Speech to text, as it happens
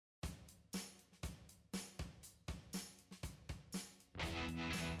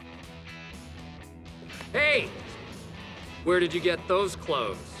Hey! Where did you get those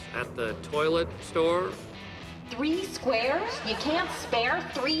clothes? At the toilet store? 3 squares? You can't spare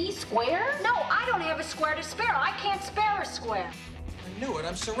 3 squares? No, I don't have a square to spare. I can't spare a square. I knew it.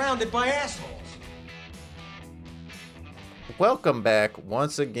 I'm surrounded by assholes. Welcome back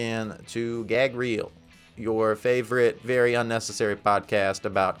once again to Gag Reel, your favorite, very unnecessary podcast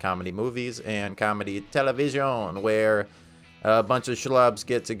about comedy movies and comedy television, where a bunch of schlubs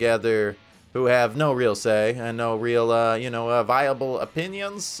get together who have no real say and no real, viable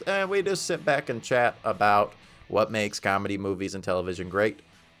opinions, and we just sit back and chat about what makes comedy movies and television great.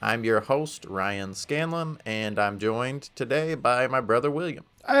 I'm your host, Ryan Scanlon, and I'm joined today by my brother, William.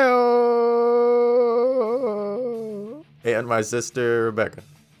 Hi-oh. And my sister, Rebecca.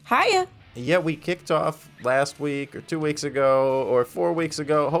 Hiya. Yeah, we kicked off last week or 2 weeks ago or 4 weeks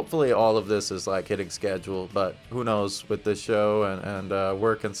ago. Hopefully all of this is like hitting schedule, but who knows with this show and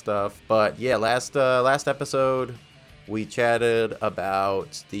work and stuff. But yeah, last episode we chatted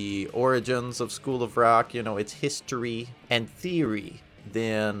about the origins of School of Rock, its history and theory.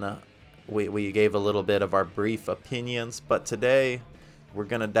 Then we gave a little bit of our brief opinions, but today we're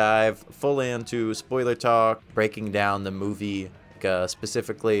going to dive full into spoiler talk, breaking down the movie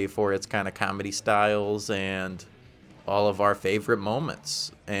specifically for its kind of comedy styles and all of our favorite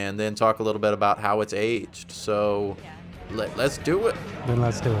moments, and then talk a little bit about how it's aged. So let's do it. Then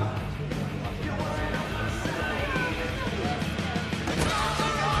let's do it.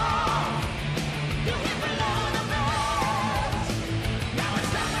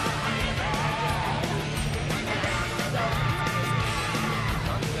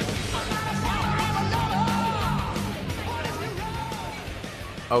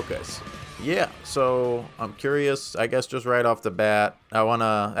 Okay, so I'm curious, I guess just right off the bat, I want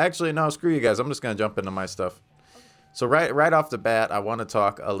to, actually, no, screw you guys, I'm just going to jump into my stuff. So right off the bat, I want to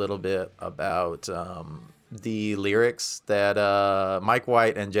talk a little bit about the lyrics that Mike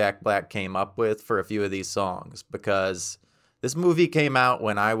White and Jack Black came up with for a few of these songs, because this movie came out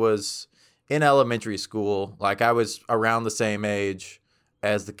when I was in elementary school, like I was around the same age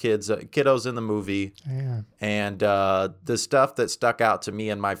as the kiddos in the movie. Yeah. And the stuff that stuck out to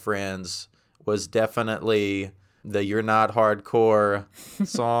me and my friends was definitely the You're Not Hardcore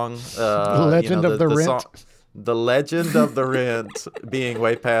song. Legend of the Rent. The Legend of the Rent being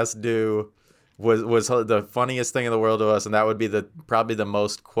way past due was the funniest thing in the world to us, and that would be probably the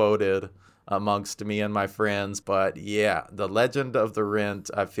most quoted amongst me and my friends. But yeah, the Legend of the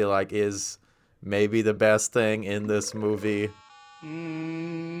Rent, I feel like, is maybe the best thing in this movie.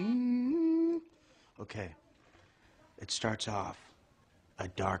 Okay, it starts off a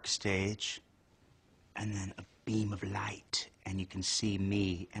dark stage and then a beam of light, and you can see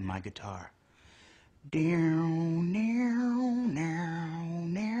me and my guitar. Down, down,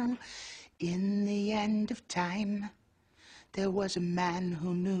 down, down. In the end of time, there was a man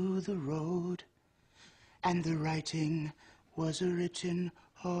who knew the road, and the writing was written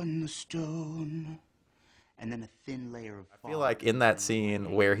on the stone. And then a thin layer of fog. I feel like in that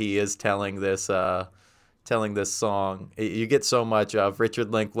scene where he is telling this song, you get so much of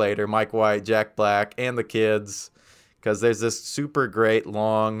Richard Linklater, Mike White, Jack Black, and the kids, because there's this super great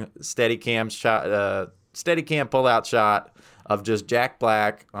long Steadicam pull-out shot of just Jack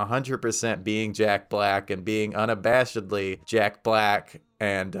Black 100% being Jack Black and being unabashedly Jack Black.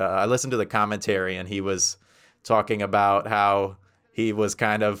 And I listened to the commentary, and he was talking about how he was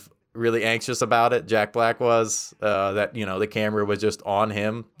kind of really anxious about it. Jack Black was, that, the camera was just on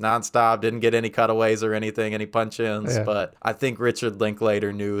him nonstop, didn't get any cutaways or anything, any punch-ins. Yeah. But I think Richard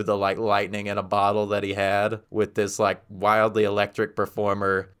Linklater knew the lightning in a bottle that he had with this wildly electric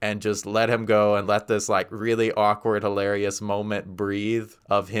performer, and just let him go and let this really awkward, hilarious moment breathe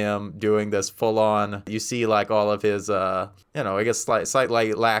of him doing this full-on. You see all of his, I guess slight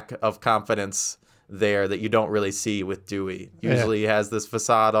lack of confidence there that you don't really see with Dewey. Usually he has this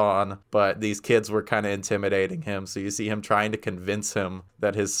facade on, but these kids were kind of intimidating him, so you see him trying to convince him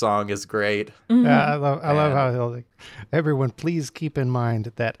that his song is great. Mm-hmm. Yeah, I love how he'll everyone, please keep in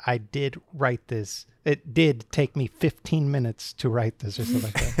mind that I did write this. It did take me 15 minutes to write this or something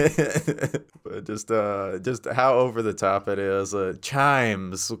like that. But just how over the top it is.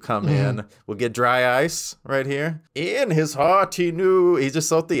 Chimes will come in. We'll get Dry Ice right here. In his heart he knew. He's just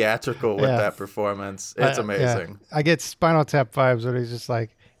so theatrical with that performance. It's amazing. Yeah. I get Spinal Tap vibes when he's just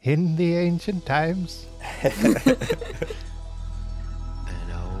like, in the ancient times. And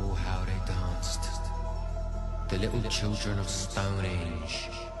oh, how they danced. The little children of Stone Age.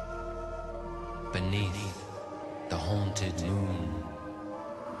 Beneath the haunted moon,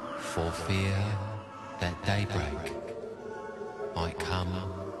 for fear that daybreak might come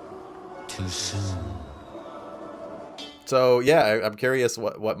too soon. So yeah, I'm curious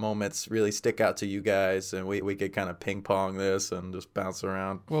what moments really stick out to you guys, and we could kind of ping pong this and just bounce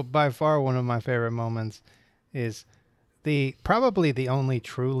around. Well, by far one of my favorite moments is probably the only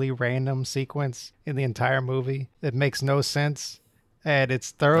truly random sequence in the entire movie that makes no sense. And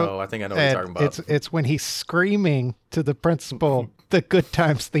it's thorough. Oh, I think I know what you're talking about. It's when he's screaming to the principal the Good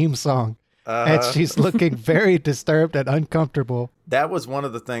Times theme song. And she's looking very disturbed and uncomfortable. That was one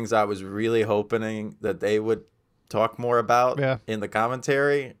of the things I was really hoping that they would talk more about in the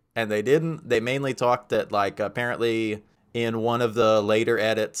commentary, and they didn't. They mainly talked that, like, apparently in one of the later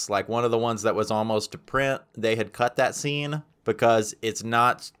edits, like one of the ones that was almost to print, they had cut that scene because it's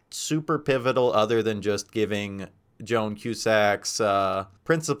not super pivotal other than just giving Joan Cusack's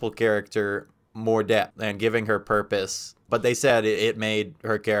principal character more depth and giving her purpose. But they said it made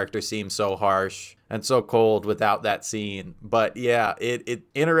her character seem so harsh and so cold without that scene. But yeah, it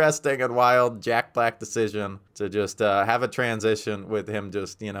interesting and wild Jack Black decision to just have a transition with him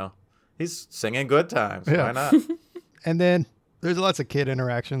just, he's singing Good Times. Yeah. Why not? And then there's lots of kid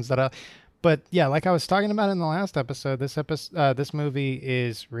interactions but yeah, like I was talking about in the last episode, this movie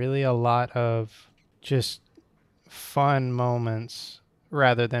is really a lot of just fun moments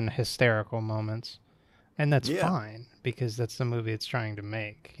rather than hysterical moments. And that's fine because that's the movie it's trying to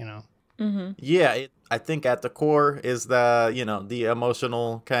make, Mm-hmm. Yeah, I think at the core is the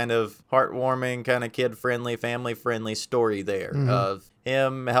emotional kind of heartwarming, kind of kid-friendly, family-friendly story there of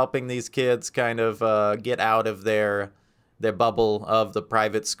him helping these kids kind of get out of their bubble of the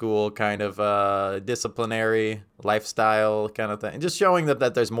private school kind of disciplinary lifestyle kind of thing. And just showing them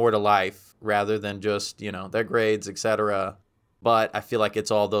that there's more to life rather than just, their grades, etc. But I feel like it's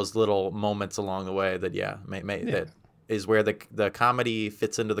all those little moments along the way that, that is where the comedy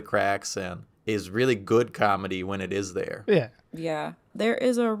fits into the cracks and is really good comedy when it is there. Yeah. Yeah. There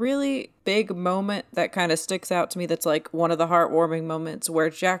is a really big moment that kind of sticks out to me that's like one of the heartwarming moments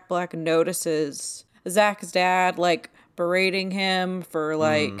where Jack Black notices Zach's dad, like, berating him for,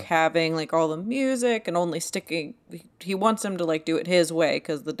 like, having, like, all the music and only he wants him to, like, do it his way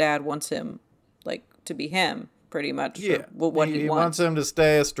because the dad wants him, like, to be him. Pretty much, yeah. What he wants him to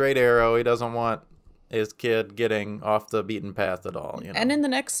stay a straight arrow. He doesn't want his kid getting off the beaten path at all. And in the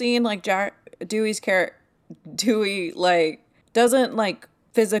next scene, like Dewey like doesn't like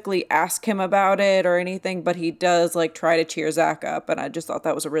physically ask him about it or anything, but he does like try to cheer Zach up, and I just thought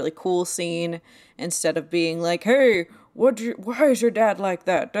that was a really cool scene. Instead of being like, "Hey, why is your dad like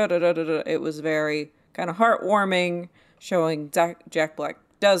that?" Da da da da da. It was very kind of heartwarming, showing Jack Black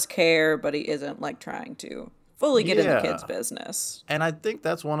does care, but he isn't like trying to fully get in the kid's business. And I think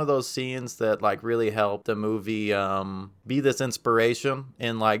that's one of those scenes that like really helped the movie be this inspiration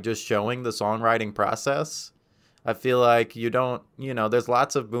in like just showing the songwriting process. I feel like there's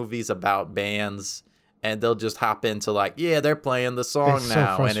lots of movies about bands and they'll just hop into like, they're playing the song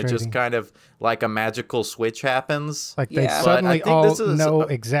now. And it just kind of like a magical switch happens. Like they suddenly all know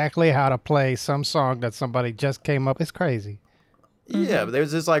exactly how to play some song that somebody just came up. It's crazy. Yeah, but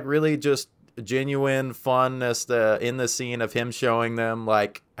there's this like really just genuine funness in the scene of him showing them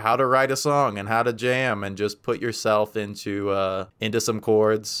like how to write a song and how to jam and just put yourself into some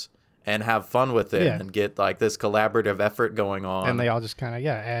chords and have fun with it and get like this collaborative effort going on. And they all just kind of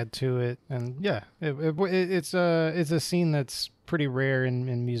add to it, and it's a scene that's pretty rare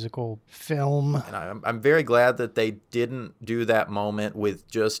in musical film. And I'm very glad that they didn't do that moment with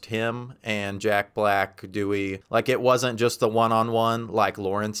just him and Jack Black, Dewey. Like it wasn't just the one-on-one like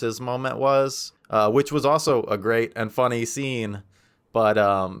Lawrence's moment was, which was also a great and funny scene. But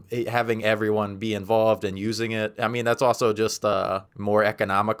having everyone be involved and using it, I mean, that's also just more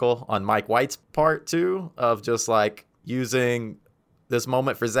economical on Mike White's part, too, of just like using this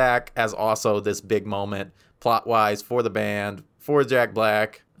moment for Zach as also this big moment plot-wise for the band, for Jack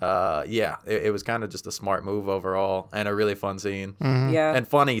Black. It was kind of just a smart move overall and a really fun scene. Mm-hmm. Yeah. And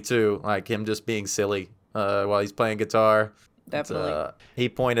funny, too, like him just being silly while he's playing guitar. Definitely. He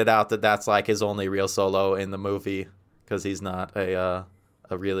pointed out that that's like his only real solo in the movie. Because he's not an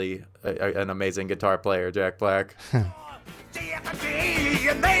amazing guitar player, Jack Black.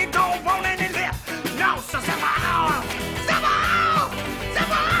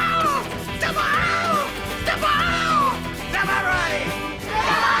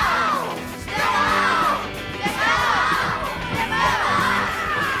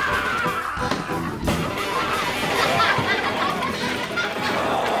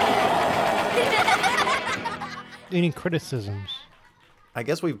 Any criticisms? I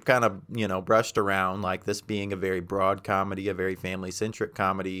guess we've kind of, brushed around like this being a very broad comedy, a very family-centric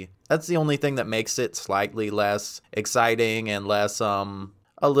comedy. That's the only thing that makes it slightly less exciting and less, a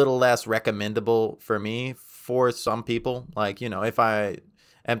little less recommendable for me for some people. Like, you know, if I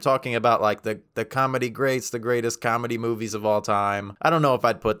am talking about like the comedy greats, the greatest comedy movies of all time, I don't know if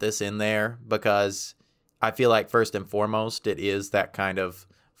I'd put this in there because I feel like first and foremost, it is that kind of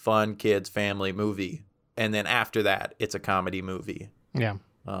fun kids family movie. And then after that, it's a comedy movie. Yeah.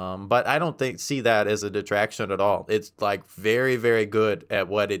 But I don't see that as a detraction at all. It's like very, very good at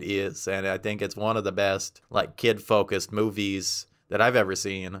what it is. And I think it's one of the best like kid-focused movies that I've ever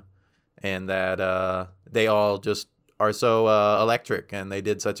seen. And that they all just are so electric. And they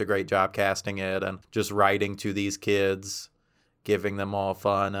did such a great job casting it and just writing to these kids, giving them all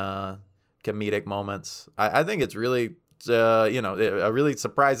fun comedic moments. I think it's really, you know, a really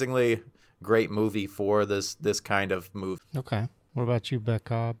surprisingly great movie for this kind of movie. Okay. What about you, Beck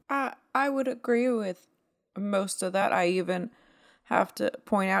Cobb? I would agree with most of that. I even have to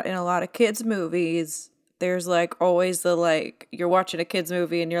point out in a lot of kids' movies, there's like always the like, you're watching a kids'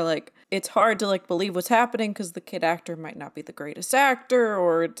 movie and you're like, it's hard to like believe what's happening because the kid actor might not be the greatest actor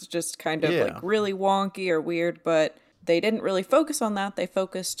or it's just kind of like really wonky or weird, but they didn't really focus on that. They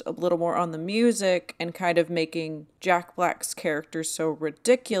focused a little more on the music and kind of making Jack Black's character so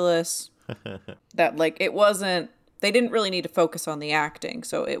ridiculous that like it wasn't, they didn't really need to focus on the acting,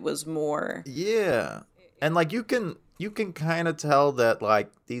 so it was more. Yeah, and like you can kind of tell that like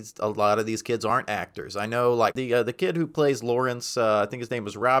a lot of these kids aren't actors. I know like the kid who plays Lawrence, I think his name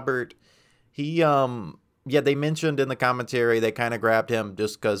was Robert. He they mentioned in the commentary they kind of grabbed him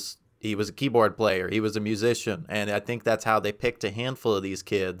just because he was a keyboard player, he was a musician, and I think that's how they picked a handful of these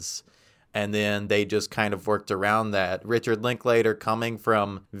kids. And then they just kind of worked around that. Richard Linklater, coming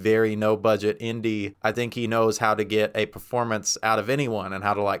from very no-budget indie, I think he knows how to get a performance out of anyone and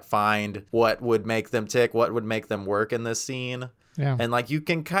how to, like, find what would make them tick, what would make them work in this scene. Yeah. And, like, you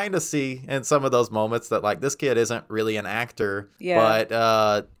can kind of see in some of those moments that, like, this kid isn't really an actor. Yeah.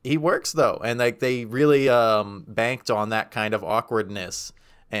 But he works, though. And, like, they really banked on that kind of awkwardness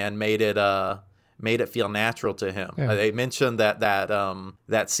and made it feel natural to him. Yeah. They mentioned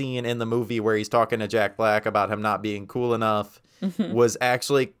that scene in the movie where he's talking to Jack Black about him not being cool enough was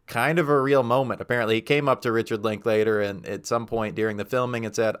actually kind of a real moment. Apparently, he came up to Richard Linklater and at some point during the filming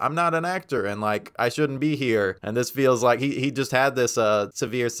and said, "I'm not an actor and like I shouldn't be here." And this feels like he just had this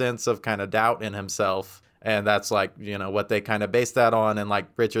severe sense of kind of doubt in himself. And that's like, you know, what they kind of based that on. And like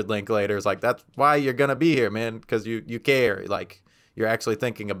Richard Linklater is like, that's why you're going to be here, man, because you care. Like, you're actually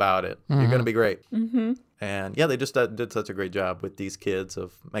thinking about it. You're going to be great. Mm-hmm. And yeah, they just did such a great job with these kids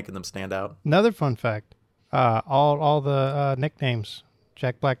of making them stand out. Another fun fact, all the nicknames,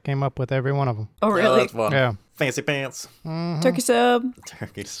 Jack Black came up with every one of them. Oh, really? Oh, that's fun. Yeah. Fancy Pants. Mm-hmm. Turkey Sub.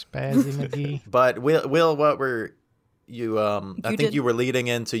 Turkey. Spazzy McGee. But Will, what were you, I think you were leading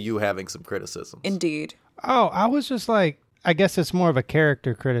into you having some criticisms. Indeed. Oh, I was just like, I guess it's more of a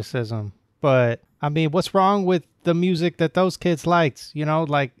character criticism, but I mean, what's wrong with the music that those kids liked? You know,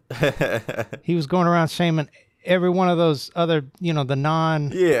 like he was going around shaming every one of those other, you know, the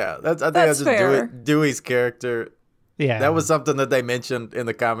non. Yeah, I think that's just fair. Dewey's character. Yeah, that was something that they mentioned in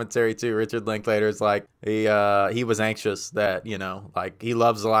the commentary too. Richard Linklater's like he was anxious that, you know, like he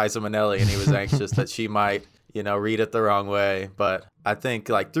loves Liza Minnelli and he was anxious that she might, you know, read it the wrong way. But I think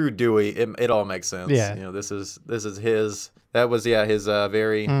like through Dewey, it all makes sense. Yeah, you know, this is his. That was his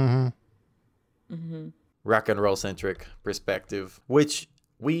very. Rock and roll centric perspective, which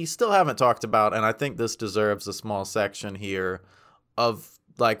we still haven't talked about, and I think this deserves a small section here of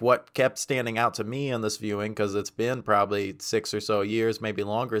like what kept standing out to me in this viewing, because it's been probably 6 or so years, maybe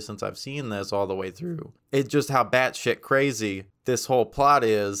longer, since I've seen this all the way through. It's just how batshit crazy this whole plot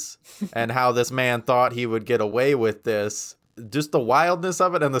is, and how this man thought he would get away with this. Just the wildness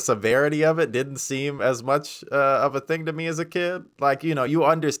of it and the severity of it didn't seem as much of a thing to me as a kid. Like, you know, you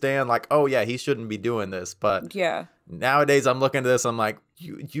understand like, oh yeah, he shouldn't be doing this. But yeah, nowadays I'm looking at this, I'm like,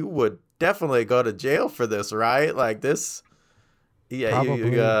 you would definitely go to jail for this, right? Like this. Yeah,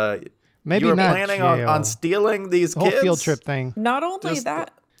 maybe you were not planning jail. on stealing these whole kids. Field trip thing. Not only Just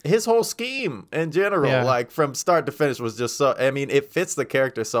that. His whole scheme in general, like from start to finish, was just so. I mean, it fits the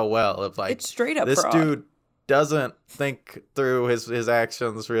character so well. Of like, it's straight up. This fraud. dude doesn't think through his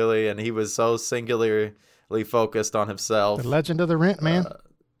actions really, and he was so singularly focused on himself. The legend of the Rent Man.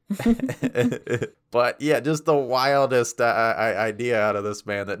 But yeah, just the wildest idea out of this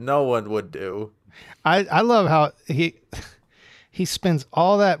man that no one would do. I love how he spends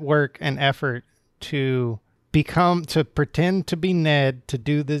all that work and effort to pretend to be Ned, to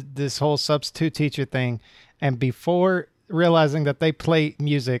do this whole substitute teacher thing, and before realizing that they play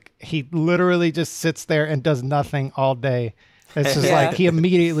music, he literally just sits there and does nothing all day. It's just like he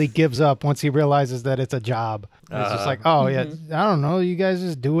immediately gives up once he realizes that it's a job. It's just like, oh yeah, I don't know, you guys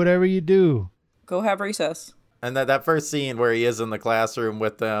just do whatever you do. Go have recess. And that first scene where he is in the classroom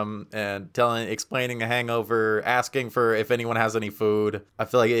with them and explaining the hangover, asking for if anyone has any food, I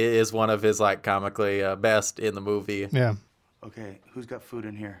feel like it is one of his like comically best in the movie. Yeah. Okay, who's got food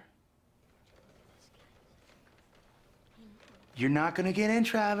in here? You're not gonna get in,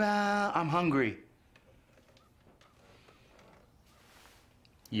 Trevor. I'm hungry.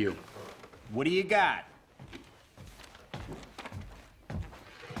 You. What do you got?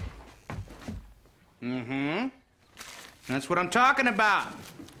 Mm-hmm. That's what I'm talking about.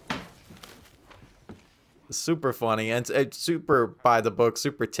 Super funny and it's super by the book,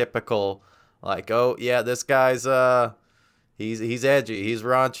 super typical. Like, oh yeah, this guy's he's edgy, he's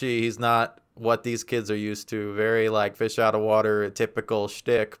raunchy, he's not what these kids are used to. Very like fish out of water, typical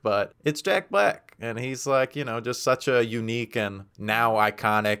shtick. But it's Jack Black, and he's like, you know, just such a unique and now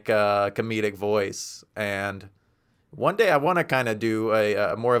iconic comedic voice. And one day I want to kind of do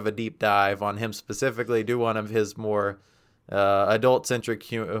a more of a deep dive on him specifically, do one of his more adult-centric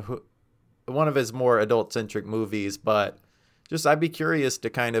movies, but just I'd be curious to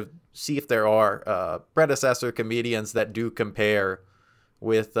kind of see if there are predecessor comedians that do compare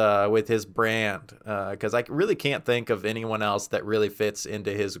with his brand, because I really can't think of anyone else that really fits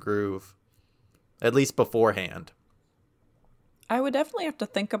into his groove, at least beforehand. I would definitely have to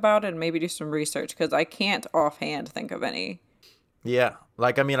think about it and maybe do some research because I can't offhand think of any. Yeah,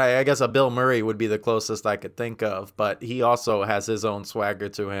 like, I mean, I guess a Bill Murray would be the closest I could think of, but he also has his own swagger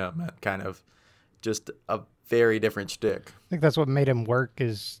to him and kind of just a very different shtick. I think that's what made him work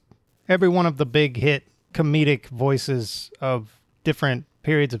is every one of the big hit comedic voices of different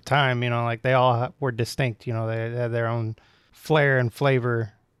periods of time, you know, like they all were distinct, you know, they had their own flair and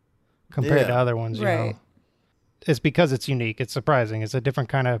flavor compared to other ones, you know. It's because it's unique. It's surprising. It's a different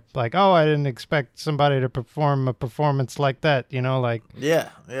kind of like, oh, I didn't expect somebody to perform a performance like that, you know, like. Yeah.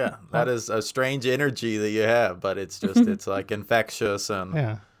 That is a strange energy that you have, but it's just, it's like infectious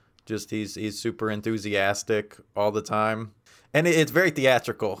and just he's super enthusiastic all the time. And it's very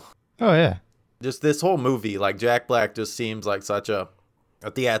theatrical. Oh, yeah. Just this whole movie, like Jack Black just seems like such a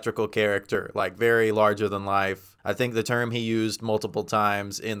theatrical character, like very larger than life. I think the term he used multiple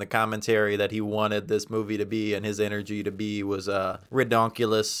times in the commentary that he wanted this movie to be and his energy to be was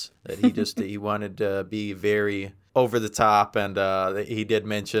redonkulous, that he wanted to be very over the top. And he did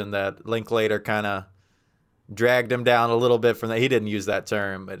mention that Linklater kind of dragged him down a little bit from that. He didn't use that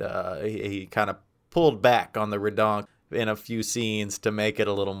term, but he kind of pulled back on the redonk in a few scenes to make it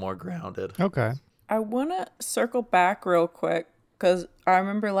a little more grounded. Okay. I want to circle back real quick because I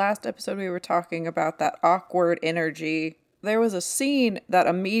remember last episode we were talking about that awkward energy. There was a scene that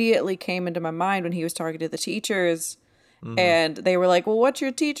immediately came into my mind when he was talking to the teachers, and they were like, well, what's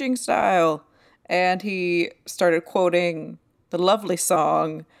your teaching style? And he started quoting the Lovely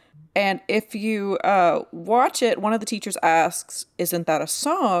Song. And if you watch it, one of the teachers asks, isn't that a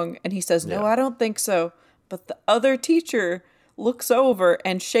song? And he says, no, I don't think so. But the other teacher looks over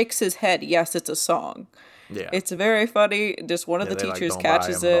and shakes his head. Yes, it's a song. Yeah. It's very funny. Just one of the teachers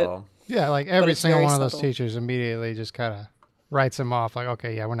catches it. Yeah, like every single one of those teachers immediately just kind of writes him off. Like,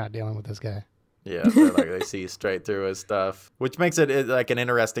 okay, yeah, we're not dealing with this guy. Yeah, they're like they see straight through his stuff, which makes it like an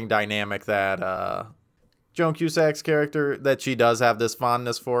interesting dynamic that Joan Cusack's character, that she does have this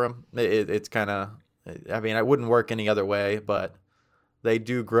fondness for him. It's kind of, I mean, it wouldn't work any other way, but they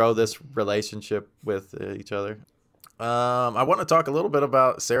do grow this relationship with each other. I want to talk a little bit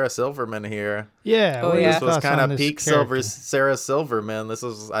about Sarah Silverman here. Yeah. This was kind of peak Sarah Silverman. This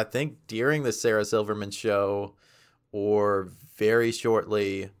was, I think, during the Sarah Silverman show or very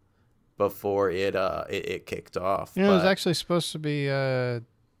shortly before it kicked off. You know, it was actually supposed to be a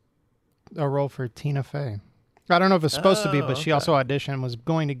role for Tina Fey. I don't know if it's supposed to be, but she also auditioned, was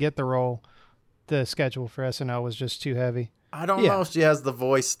going to get the role. The schedule for SNL was just too heavy. I don't know if she has the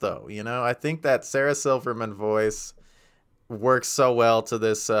voice, though. You know, I think that Sarah Silverman voice works so well to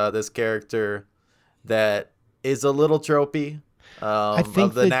this character that is a little tropey. I think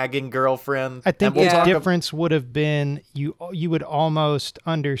of the nagging girlfriend. I think the difference would have been you would almost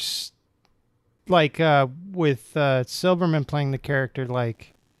with Silverman playing the character,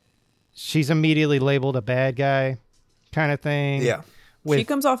 like she's immediately labeled a bad guy kind of thing. Yeah. She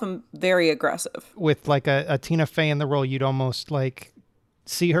comes off very aggressive. With like a Tina Fey in the role, you'd almost like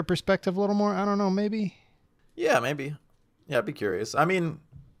see her perspective a little more. I don't know, maybe. Yeah, maybe. Yeah, I'd be curious. I mean,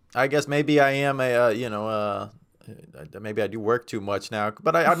 I guess maybe I am maybe I do work too much now,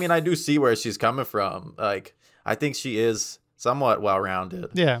 but I mean, I do see where she's coming from. Like, I think she is somewhat well-rounded.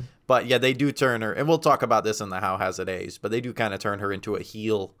 Yeah. But yeah, they do turn her, and we'll talk about this in the How Has It Aged, but they do kind of turn her into a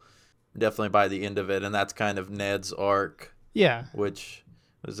heel, definitely by the end of it, and that's kind of Ned's arc. Yeah. Which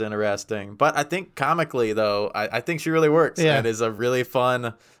was interesting. But I think comically, though, I think she really works. Yeah. It is a really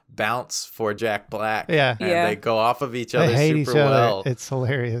fun bounce for Jack Black. Yeah. And Yeah. they go off of each They other hate super each other. well. It's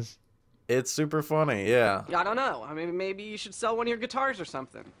hilarious. It's super funny, yeah. I don't know. I mean, maybe you should sell one of your guitars or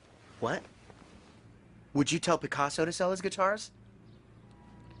something. What? Would you tell Picasso to sell his guitars?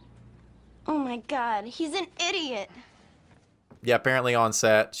 Oh my god, he's an idiot. Yeah, apparently on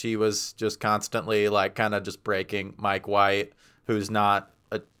set, she was just constantly, like, kind of just breaking Mike White, who's not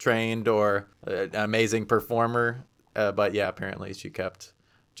a trained or an amazing performer. But yeah, apparently she kept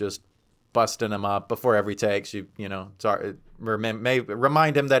just busting him up before every take. She,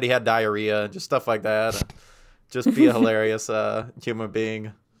 remind him that he had diarrhea, just stuff like that. Just be a hilarious human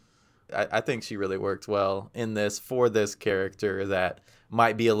being. I think she really worked well in this for this character that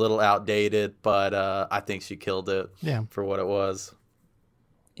might be a little outdated, but I think she killed it for what it was.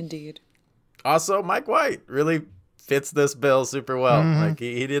 Indeed. Also, Mike White really fits this bill super well. Like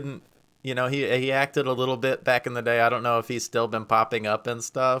he didn't, he acted a little bit back in the day. I don't know if he's still been popping up and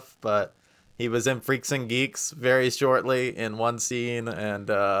stuff, but he was in Freaks and Geeks very shortly in one scene. And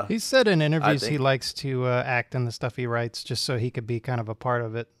he said in interviews he likes to act in the stuff he writes just so he could be kind of a part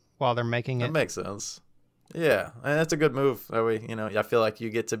of it while they're making it. That makes sense. Yeah, and that's a good move. That way, I feel like you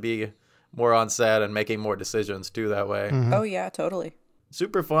get to be more on set and making more decisions too that way. Oh yeah, totally.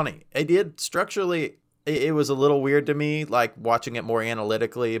 Super funny. It did structurally, it was a little weird to me, like watching it more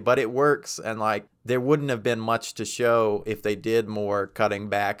analytically, but it works. And like, there wouldn't have been much to show if they did more cutting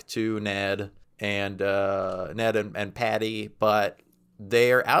back to Ned and Patty, but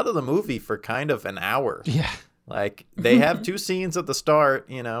they're out of the movie for kind of an hour. Yeah. Like they have two scenes at the start,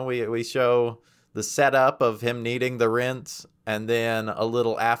 we show the setup of him needing the rent, and then a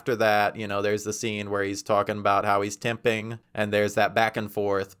little after that, there's the scene where he's talking about how he's temping, and there's that back and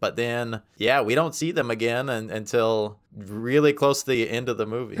forth. But then, we don't see them again until really close to the end of the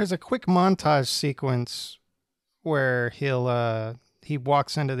movie. There's a quick montage sequence where he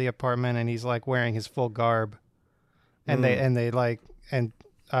walks into the apartment and he's like wearing his full garb, and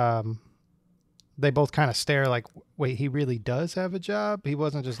they both kind of stare like, wait, he really does have a job? He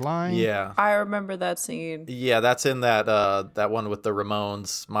wasn't just lying? Yeah. I remember that scene. Yeah, that's in that one with the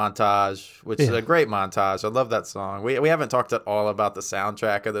Ramones montage, which is a great montage. I love that song. We haven't talked at all about the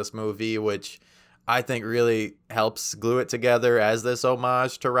soundtrack of this movie, which I think really helps glue it together as this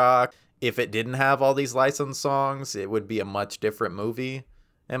homage to rock. If it didn't have all these licensed songs, it would be a much different movie,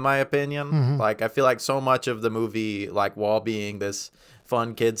 in my opinion. Like, I feel like so much of the movie, like Wall being this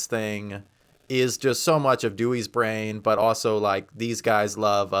fun kids thing, is just so much of Dewey's brain, but also like these guys'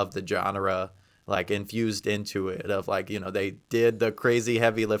 love of the genre, like infused into it, of like, they did the crazy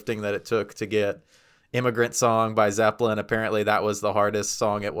heavy lifting that it took to get Immigrant Song by Zeppelin. Apparently that was the hardest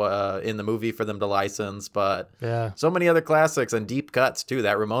song in the movie for them to license, but so many other classics and deep cuts too.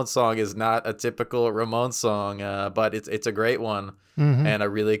 That Ramones song is not a typical Ramones song, but it's a great one and a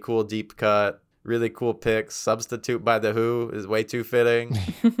really cool deep cut, really cool pick. Substitute by The Who is way too fitting.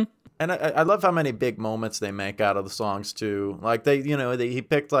 And I love how many big moments they make out of the songs too. Like he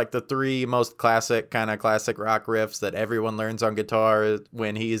picked like the three most classic rock riffs that everyone learns on guitar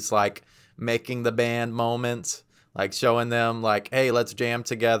when he's like making the band moments, like showing them like, hey, let's jam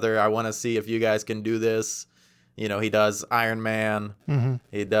together. I want to see if you guys can do this. He does Iron Man,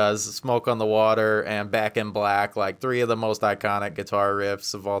 he does Smoke on the Water and Back in Black, like three of the most iconic guitar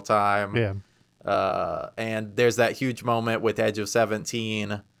riffs of all time. Yeah. And there's that huge moment with Edge of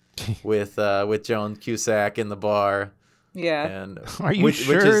 17 with Joan Cusack in the bar. Yeah. And are you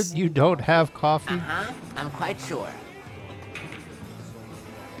sure you don't have coffee? I'm quite sure.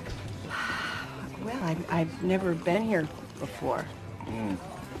 Well, I've never been here before.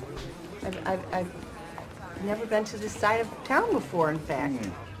 I've never been to this side of town before, in fact.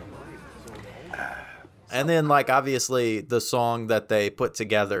 And then, like, obviously, the song that they put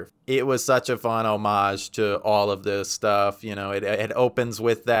together, it was such a fun homage to all of this stuff. It opens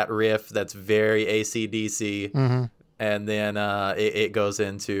with that riff that's very AC/DC, and then it goes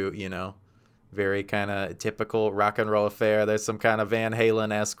into, very kind of typical rock and roll affair. There's some kind of Van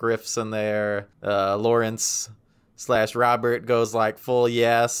Halen-esque riffs in there. Lawrence / Robert goes like full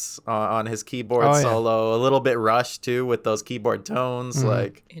Yes on his keyboard solo. A little bit Rush too with those keyboard tones.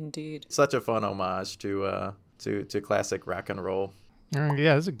 Like, indeed, such a fun homage to classic rock and roll.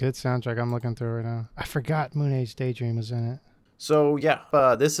 Yeah, this is a good soundtrack. I'm looking through right now. I forgot Moon Age Daydream was in it. So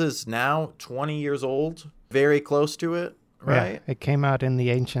yeah, this is now 20 years old. Very close to it, right? Yeah, it came out in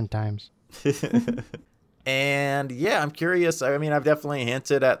the ancient times. And yeah, I'm curious. I mean, I've definitely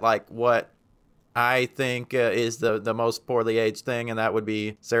hinted at like what I think is the most poorly aged thing, and that would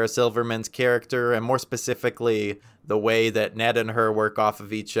be Sarah Silverman's character, and more specifically the way that Ned and her work off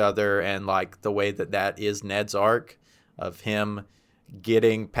of each other, and like the way that is Ned's arc of him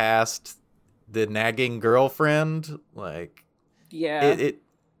getting past the nagging girlfriend. Like, yeah,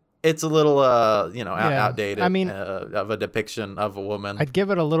 it's a little outdated. I mean, of a depiction of a woman. I'd give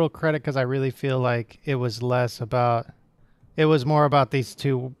it a little credit because I really feel like it was more about these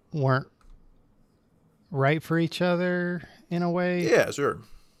two weren't right for each other in a way. Yeah, sure.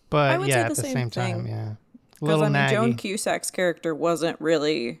 But I would say at the same same thing. time, yeah. Because Naggy. Joan Cusack's character wasn't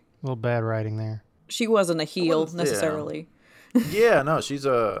really A little bad writing there. She wasn't a heel necessarily. Yeah, no,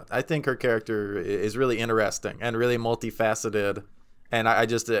 I think her character is really interesting and really multifaceted. And I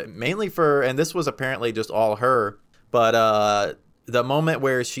just, mainly and this was apparently just all her, but the moment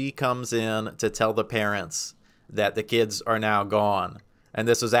where she comes in to tell the parents that the kids are now gone, and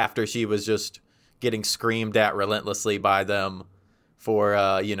this was after she was just getting screamed at relentlessly by them for,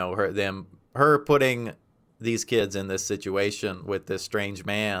 her putting these kids in this situation with this strange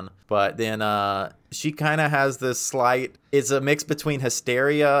man. But then she kind of has this it's a mix between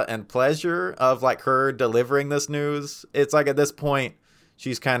hysteria and pleasure of like her delivering this news. It's like at this point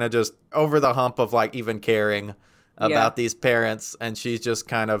she's kind of just over the hump of like even caring about these parents, and she's just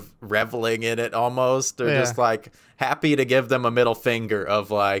kind of reveling in it almost, or just like happy to give them a middle finger of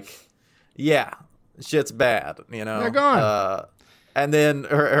like, yeah, shit's bad, they're gone. And then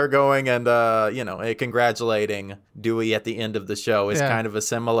her going and, congratulating Dewey at the end of the show is kind of a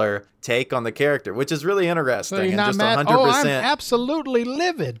similar take on the character, which is really interesting. So you're and not just mad? 100%. Oh, I'm absolutely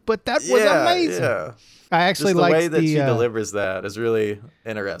livid, but that was amazing. Yeah. I actually just the liked way that she delivers that is really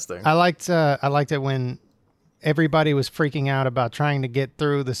interesting. I liked it when everybody was freaking out about trying to get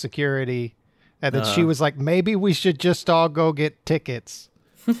through the security, and that she was like, maybe we should just all go get tickets.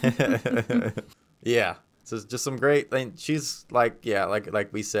 Yeah. So it's just some great, she's like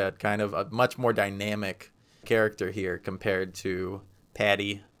we said, kind of a much more dynamic character here compared to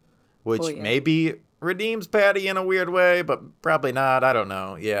Patty, which maybe redeems Patty in a weird way, but probably not. I don't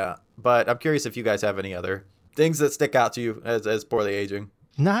know. Yeah. But I'm curious if you guys have any other things that stick out to you as poorly aging.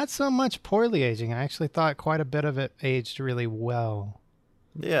 Not so much poorly aging. I actually thought quite a bit of it aged really well.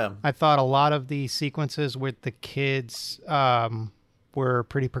 Yeah. I thought a lot of the sequences with the kids were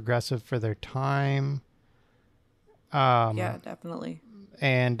pretty progressive for their time. Yeah, definitely.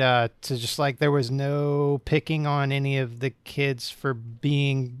 And to just like, there was no picking on any of the kids for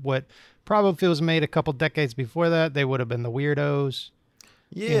being what probably if it was made a couple decades before that, they would have been the weirdos.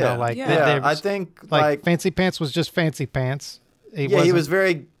 Yeah. I think like Fancy Pants was just Fancy Pants. He was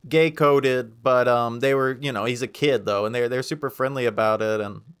very gay coded, but they were, he's a kid though, and they're super friendly about it,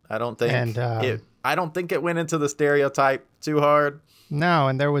 and I don't think it went into the stereotype too hard. No,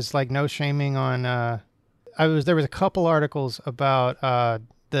 and there was like no shaming on there was a couple articles about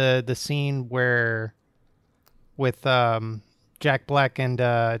the scene where with Jack Black and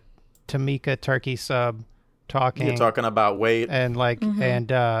Tamika Turkey Sub talking. You're talking about weight and like and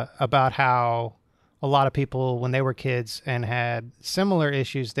about how a lot of people when they were kids and had similar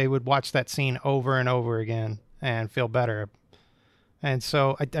issues, they would watch that scene over and over again and feel better. And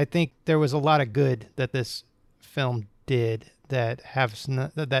so I think there was a lot of good that this film did that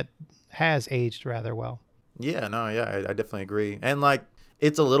has aged rather well. Yeah, no, yeah, I definitely agree. And like,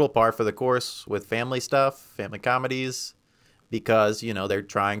 it's a little par for the course with family stuff, family comedies, because, they're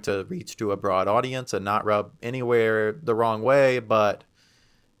trying to reach to a broad audience and not rub anywhere the wrong way. But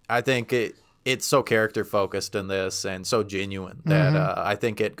I think it's so character focused in this and so genuine that I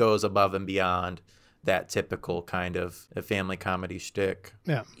think it goes above and beyond that typical kind of a family comedy shtick.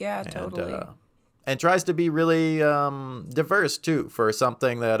 Yeah, totally. And tries to be really diverse too for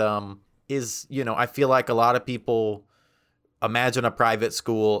something that is, I feel like a lot of people imagine a private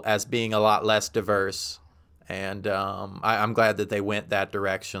school as being a lot less diverse. And I'm glad that they went that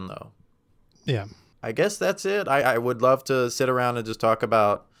direction though. Yeah. I guess that's it. I would love to sit around and just talk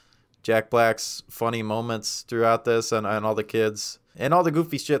about Jack Black's funny moments throughout this and all the kids and all the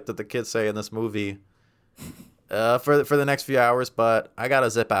goofy shit that the kids say in this movie for the next few hours. But I got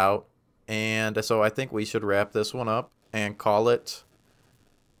to zip out. And so I think we should wrap this one up and call it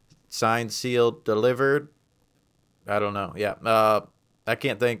signed, sealed, delivered. I don't know. Yeah. I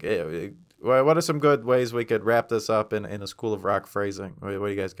can't think. What are some good ways we could wrap this up in a School of Rock phrasing? What do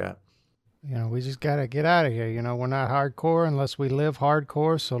you guys got? We just got to get out of here. We're not hardcore unless we live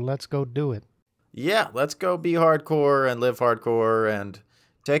hardcore. So let's go do it. Yeah, let's go be hardcore and live hardcore and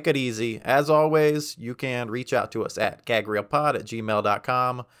take it easy. As always, you can reach out to us at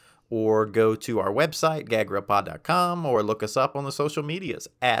gagreelpod@gmail.com or go to our website, gagreelpod.com, or look us up on the social medias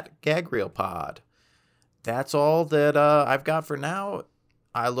at gagreelpod. That's all that I've got for now.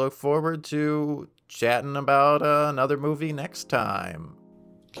 I look forward to chatting about another movie next time.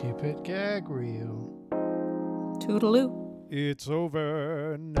 Keep it gag real. Toodaloo. It's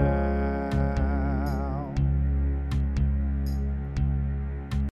over now.